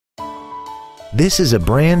This is a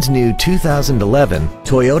brand new 2011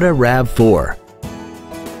 Toyota RAV4.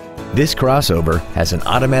 This crossover has an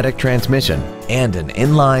automatic transmission and an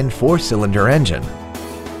inline 4-cylinder engine.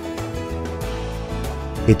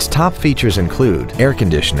 Its top features include air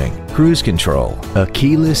conditioning, cruise control, a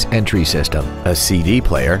keyless entry system, a CD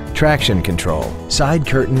player, traction control, side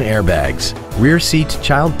curtain airbags, rear seat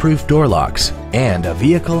child-proof door locks, and a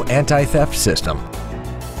vehicle anti-theft system.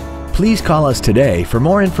 Please call us today for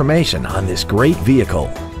more information on this great vehicle.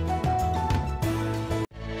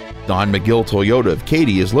 Don McGill Toyota of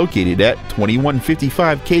Katy is located at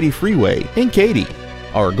 2155 Katy Freeway in Katy.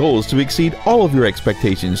 Our goal is to exceed all of your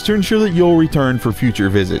expectations to ensure that you'll return for future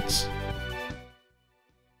visits.